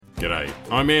G'day,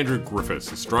 I'm Andrew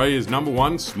Griffiths, Australia's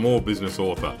 #1 small business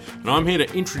author, and I'm here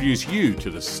to introduce you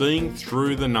to the Seeing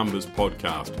Through the Numbers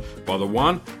podcast by the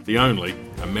one, the only,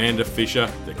 Amanda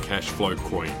Fisher, the Cash Flow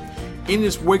Queen. In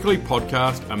this weekly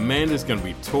podcast, Amanda's going to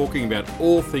be talking about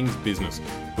all things business,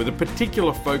 with a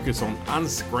particular focus on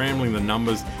unscrambling the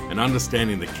numbers and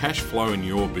understanding the cash flow in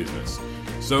your business.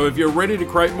 So if you're ready to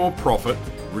create more profit,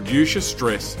 reduce your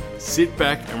stress, sit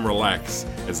back and relax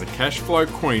as the Cash Flow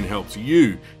Queen helps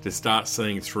you to start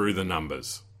seeing through the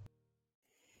numbers.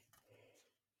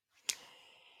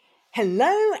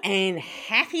 Hello and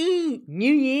happy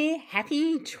new year,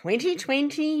 happy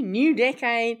 2020, new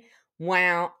decade.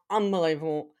 Wow,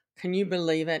 unbelievable. Can you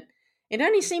believe it? It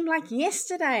only seemed like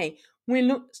yesterday we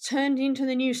turned into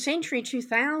the new century,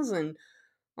 2000.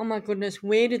 Oh my goodness,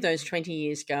 where did those 20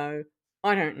 years go?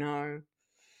 I don't know.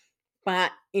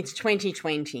 But it's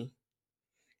 2020.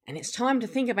 And it's time to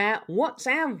think about what's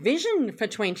our vision for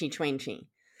 2020.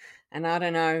 And I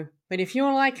don't know, but if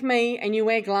you're like me and you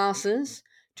wear glasses,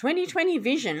 2020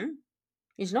 vision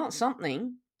is not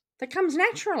something that comes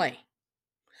naturally.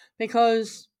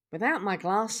 Because without my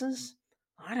glasses,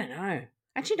 I don't know.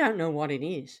 Actually don't know what it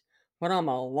is. But I'm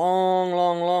a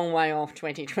long way off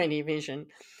 2020 vision.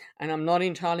 And I'm not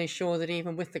entirely sure that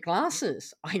even with the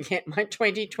glasses, I get my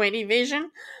 2020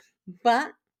 vision.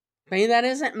 But be that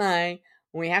as it may,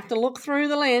 we have to look through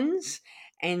the lens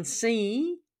and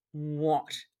see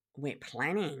what we're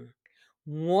planning.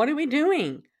 What are we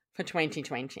doing for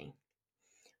 2020?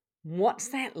 What's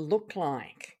that look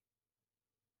like?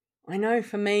 I know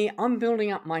for me, I'm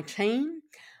building up my team.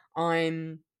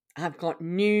 I've got a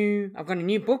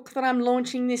new book that I'm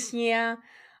launching this year.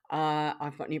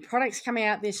 I've got new products coming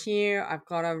out this year. I've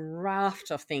got a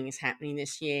raft of things happening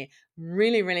this year.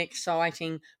 Really, really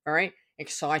exciting, very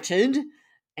excited.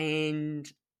 And,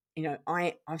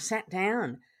 I've sat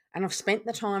down and I've spent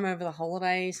the time over the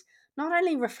holidays, not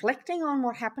only reflecting on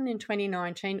what happened in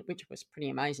 2019, which was pretty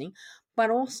amazing, but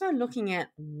also looking at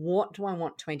what do I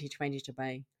want 2020 to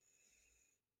be.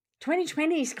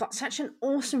 2020's got such an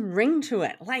awesome ring to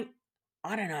it.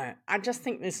 I don't know. I just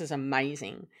think this is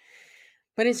amazing.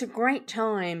 But it's a great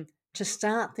time to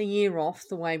start the year off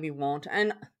the way we want.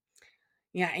 And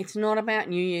yeah, it's not about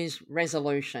New Year's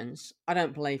resolutions. I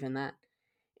don't believe in that.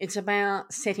 It's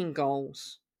about setting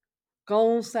goals.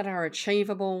 Goals that are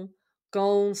achievable,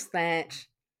 goals that,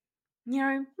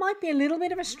 might be a little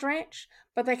bit of a stretch,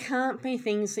 but they can't be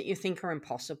things that you think are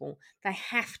impossible. They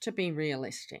have to be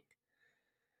realistic.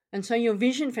 And so your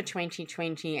vision for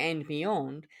 2020 and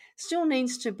beyond still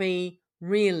needs to be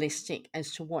realistic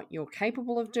as to what you're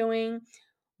capable of doing,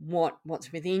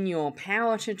 what's within your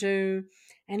power to do.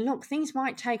 And look, things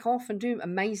might take off and do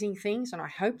amazing things, and I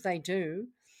hope they do.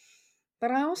 But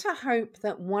I also hope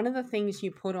that one of the things you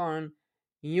put on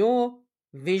your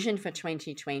vision for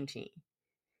 2020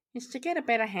 is to get a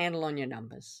better handle on your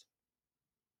numbers.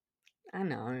 I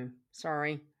know,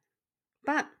 sorry.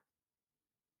 But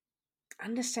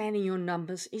understanding your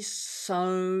numbers is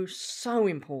so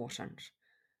important.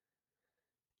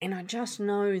 And I just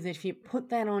know that if you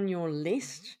put that on your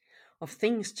list of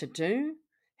things to do,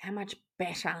 how much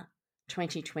better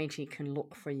 2020 can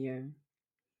look for you.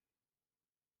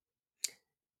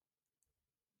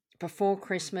 Before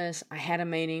Christmas, I had a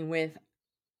meeting with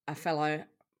a fellow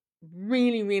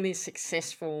really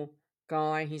successful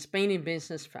guy. He's been in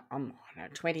business for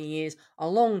 20 years, a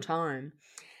long time.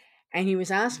 And he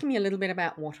was asking me a little bit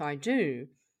about what I do.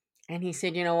 And he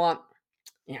said, you know what?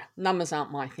 Yeah, numbers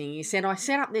aren't my thing. He said, I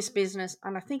set up this business,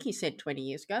 and I think he said 20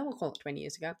 years ago, we'll call it 20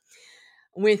 years ago,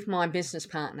 with my business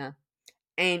partner.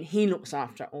 And he looks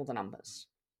after all the numbers.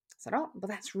 I said, oh, but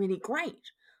that's really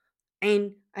great.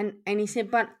 And he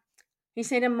said, but he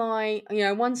said, in my,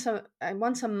 once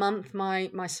a month,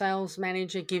 my sales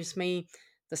manager gives me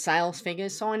the sales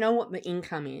figures, so I know what the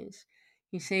income is.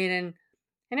 He said, and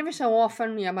every so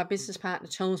often, my business partner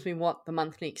tells me what the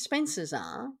monthly expenses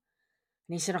are.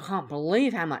 And he said, I can't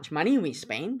believe how much money we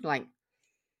spend. Like,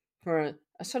 for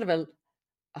a sort of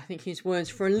I think his words,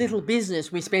 for a little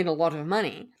business, we spend a lot of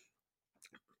money.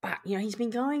 But, he's been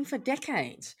going for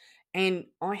decades. And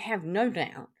I have no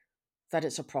doubt that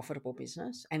it's a profitable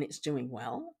business and it's doing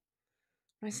well.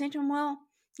 And I said to him, well,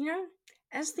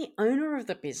 as the owner of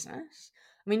the business,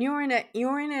 you're in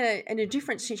a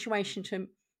different situation to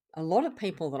a lot of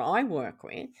people that I work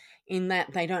with, in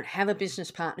that they don't have a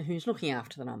business partner who's looking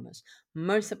after the numbers.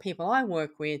 Most of the people I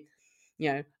work with,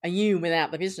 are you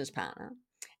without the business partner.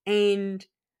 And,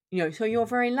 so you're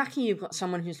very lucky you've got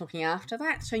someone who's looking after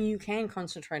that, so you can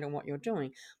concentrate on what you're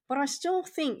doing. But I still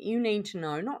think you need to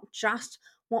know not just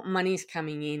what money's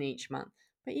coming in each month,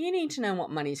 but you need to know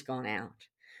what money's gone out.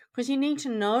 because you need to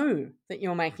know that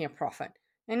you're making a profit.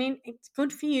 And it's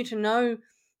good for you to know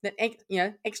that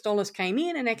X dollars came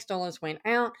in and X dollars went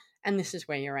out, and this is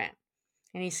where you're at.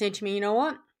 And he said to me, you know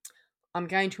what? I'm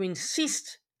going to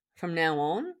insist from now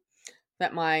on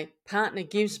that my partner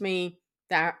gives me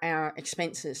our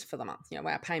expenses for the month,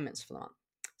 our payments for the month,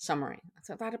 summary. I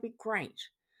thought that'd be great.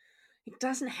 It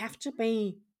doesn't have to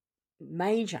be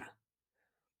major,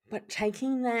 but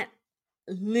taking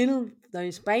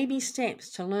those baby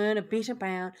steps to learn a bit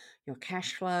about your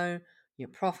cash flow, your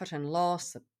profit and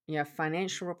loss, your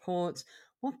financial reports,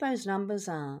 what those numbers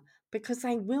are, because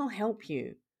they will help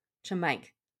you to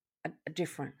make a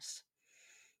difference.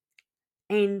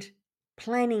 And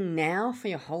planning now for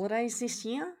your holidays this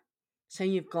year, so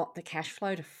you've got the cash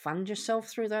flow to fund yourself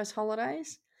through those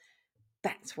holidays,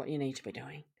 that's what you need to be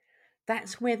doing.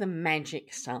 That's where the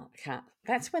magic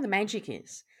That's where the magic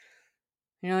is.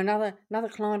 Another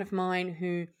client of mine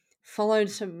who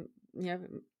followed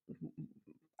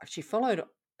she followed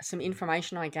some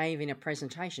information I gave in a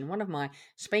presentation, one of my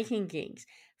speaking gigs,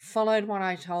 followed what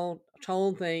I told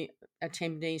the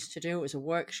attendees to do. It was a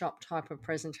workshop type of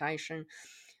presentation.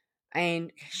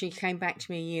 And she came back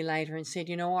to me a year later and said,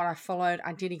 you know what,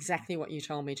 I did exactly what you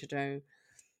told me to do.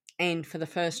 And for the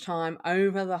first time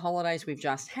over the holidays we've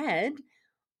just had,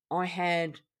 I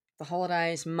had the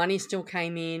holidays, money still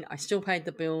came in, I still paid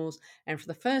the bills, and for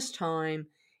the first time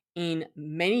in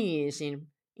many years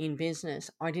in business,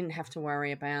 I didn't have to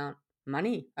worry about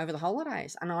money over the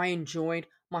holidays, and I enjoyed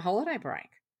my holiday break.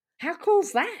 How cool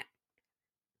is that?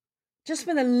 Just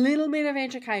with a little bit of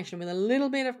education, with a little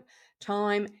bit of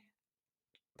time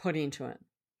put into it.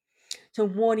 So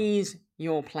what is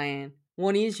your plan?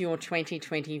 What is your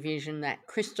 2020 vision, that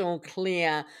crystal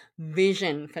clear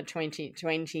vision for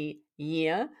 2020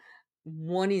 year?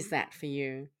 What is that for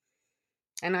you?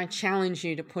 And I challenge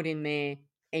you to put in there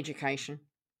education.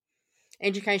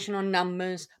 Education on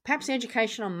numbers, perhaps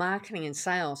education on marketing and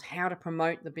sales, how to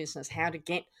promote the business, how to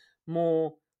get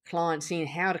more clients in,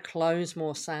 how to close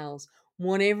more sales,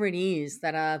 whatever it is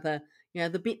that are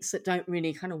the bits that don't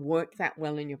really kind of work that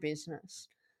well in your business.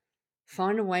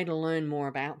 Find a way to learn more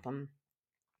about them.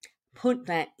 Put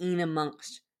that in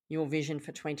amongst your vision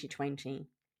for 2020.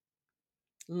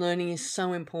 Learning is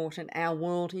so important. Our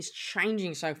world is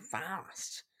changing so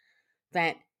fast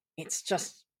that it's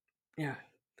just,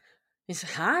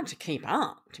 it's hard to keep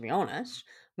up, to be honest,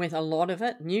 with a lot of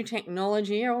it. New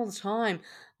technology all the time.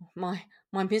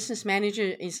 My business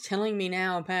manager is telling me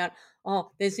now about,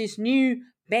 there's this new,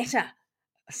 better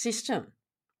system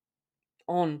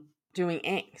on doing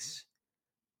X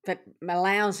that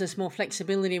allows us more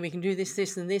flexibility. We can do this,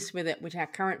 this, and this with it, which our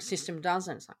current system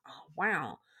doesn't. It's like, oh,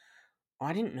 wow,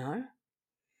 I didn't know.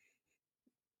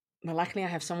 Well, luckily I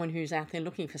have someone who's out there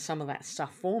looking for some of that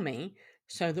stuff for me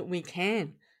so that we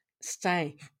can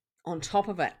stay on top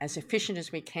of it as efficient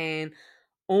as we can,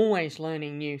 always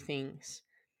learning new things.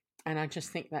 And I just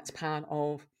think that's part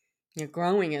of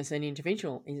growing as an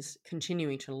individual, is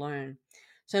continuing to learn.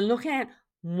 So look at,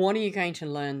 what are you going to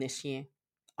learn this year?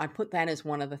 I put that as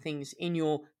one of the things in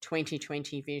your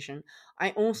 2020 vision. I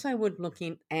also would look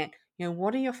at,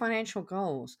 what are your financial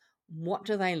goals? What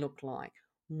do they look like?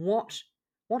 What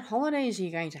holidays are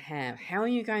you going to have? How are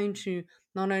you going to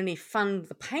not only fund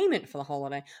the payment for the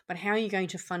holiday, but how are you going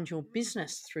to fund your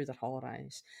business through the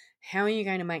holidays? How are you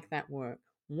going to make that work?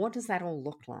 What does that all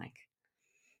look like?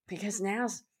 Because now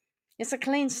it's a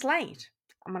clean slate.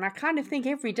 I mean, I kind of think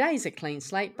every day is a clean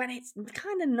slate, but it's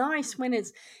kind of nice when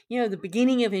it's, the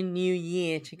beginning of a new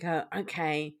year to go,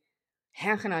 okay,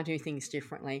 how can I do things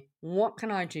differently? What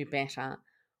can I do better?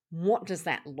 What does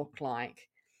that look like?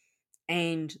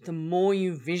 And the more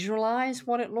you visualize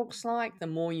what it looks like, the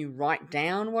more you write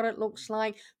down what it looks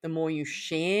like, the more you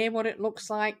share what it looks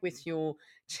like with your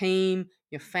team,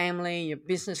 your family, your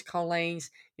business colleagues,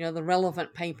 the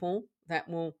relevant people that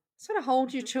will sort of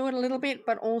hold you to it a little bit,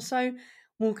 but also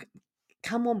will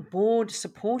come on board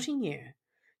supporting you.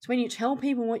 So when you tell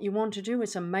people what you want to do,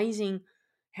 it's amazing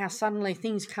how suddenly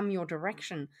things come your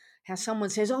direction. How someone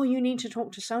says, oh, you need to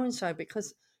talk to so-and-so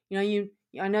because,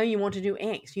 I know you want to do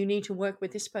X. You need to work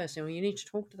with this person, or you need to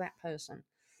talk to that person.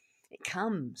 It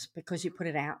comes because you put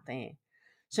it out there.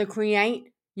 So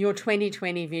create your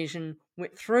 2020 vision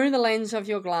through the lens of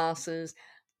your glasses,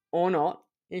 or not.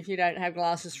 If you don't have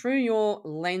glasses, through your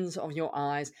lens of your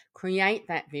eyes, create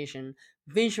that vision,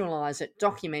 visualize it,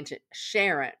 document it,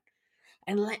 share it,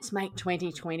 and let's make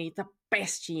 2020 the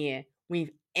best year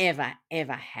we've ever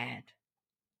had.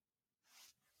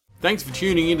 Thanks for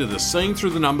tuning into the Seeing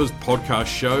Through the Numbers podcast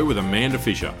show with Amanda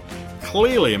Fisher.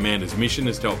 Clearly, Amanda's mission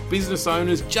is to help business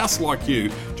owners just like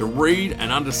you to read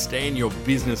and understand your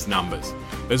business numbers.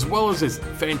 As well as this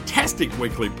fantastic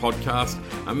weekly podcast,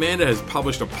 Amanda has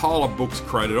published a pile of books,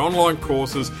 created online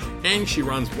courses, and she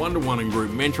runs one-to-one and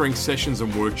group mentoring sessions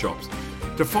and workshops.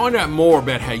 To find out more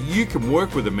about how you can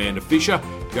work with Amanda Fisher,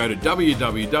 go to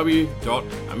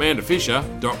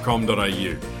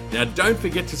www.amandafisher.com.au. Now, don't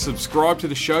forget to subscribe to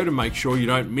the show to make sure you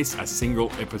don't miss a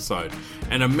single episode.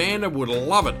 And Amanda would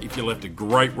love it if you left a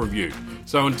great review.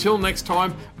 So until next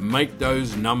time, make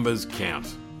those numbers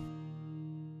count.